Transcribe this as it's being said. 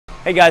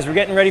Hey guys, we're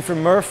getting ready for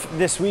Murph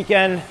this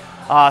weekend,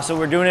 so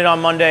we're doing it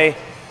on Monday.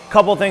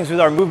 Couple things with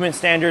our movement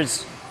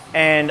standards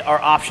and our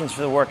options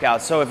for the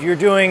workout. So if you're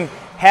doing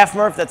half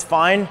Murph, that's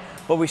fine,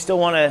 but we still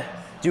want to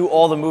do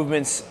all the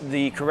movements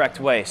the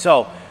correct way.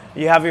 So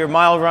you have your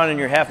mile run and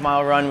your half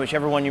mile run,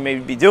 whichever one you may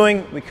be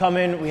doing. We come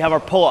in, we have our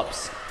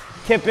pull-ups.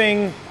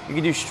 Kipping, you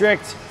can do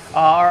strict.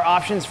 Our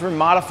options for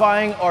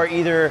modifying are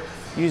either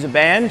use a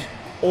band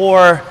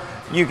or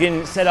you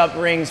can set up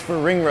rings for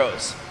ring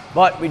rows.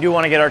 But we do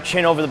want to get our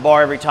chin over the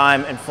bar every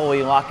time and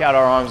fully lock out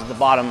our arms at the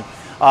bottom.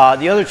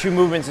 The other two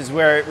movements is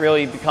where it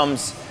really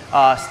becomes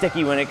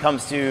sticky when it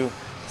comes to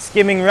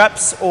skimming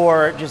reps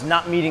or just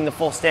not meeting the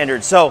full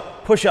standard. So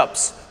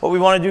push-ups, what we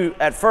want to do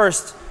at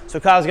first, so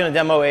Kyle's going to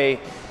demo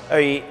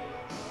a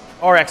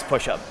RX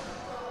push-up.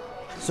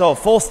 So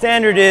full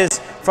standard is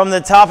from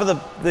the top of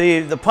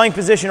the plank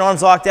position,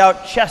 arms locked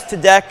out, chest to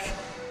deck,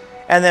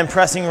 and then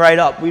pressing right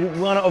up. We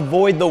want to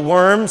avoid the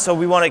worm, so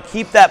we want to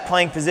keep that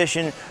plank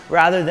position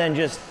rather than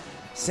just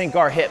sink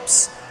our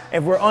hips.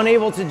 If we're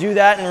unable to do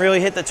that and really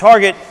hit the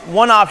target,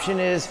 one option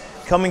is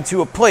coming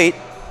to a plate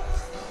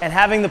and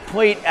having the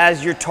plate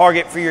as your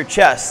target for your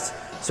chest.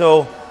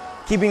 So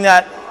keeping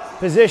that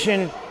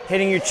position,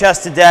 hitting your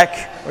chest to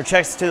deck or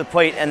chest to the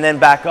plate and then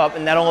back up,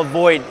 and that'll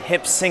avoid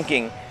hips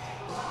sinking.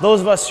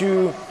 Those of us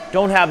who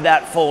don't have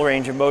that full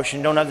range of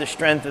motion, don't have the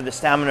strength or the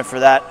stamina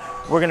for that,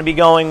 we're going to be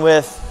going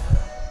with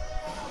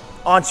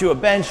onto a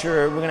bench,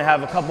 or we're going to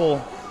have a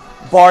couple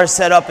bars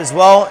set up as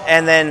well,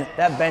 and then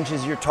that bench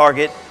is your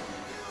target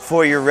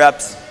for your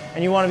reps,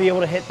 and you want to be able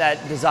to hit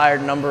that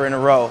desired number in a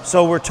row.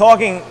 So we're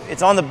talking,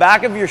 it's on the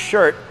back of your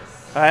shirt.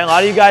 All right, a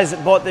lot of you guys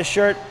that bought this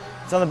shirt,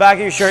 it's on the back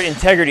of your shirt,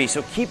 integrity.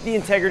 So keep the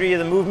integrity of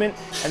the movement,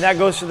 and that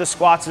goes for the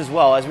squats as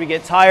well. As we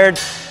get tired,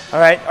 all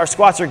right, our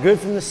squats are good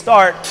from the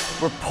start.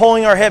 We're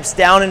pulling our hips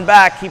down and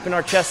back, keeping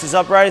our chest as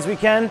upright as we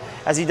can,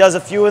 as he does a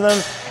few of them.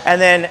 And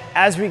then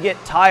as we get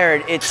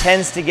tired, it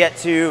tends to get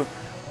to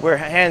where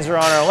hands are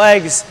on our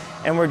legs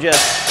and we're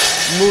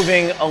just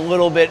moving a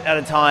little bit at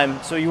a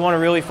time. So you want to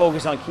really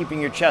focus on keeping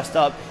your chest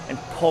up and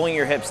pulling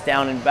your hips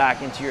down and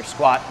back into your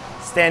squat,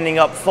 standing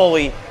up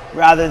fully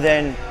rather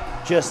than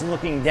just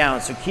looking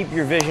down. So keep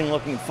your vision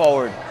looking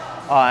forward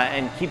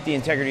and keep the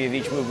integrity of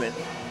each movement,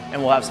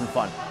 and we'll have some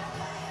fun.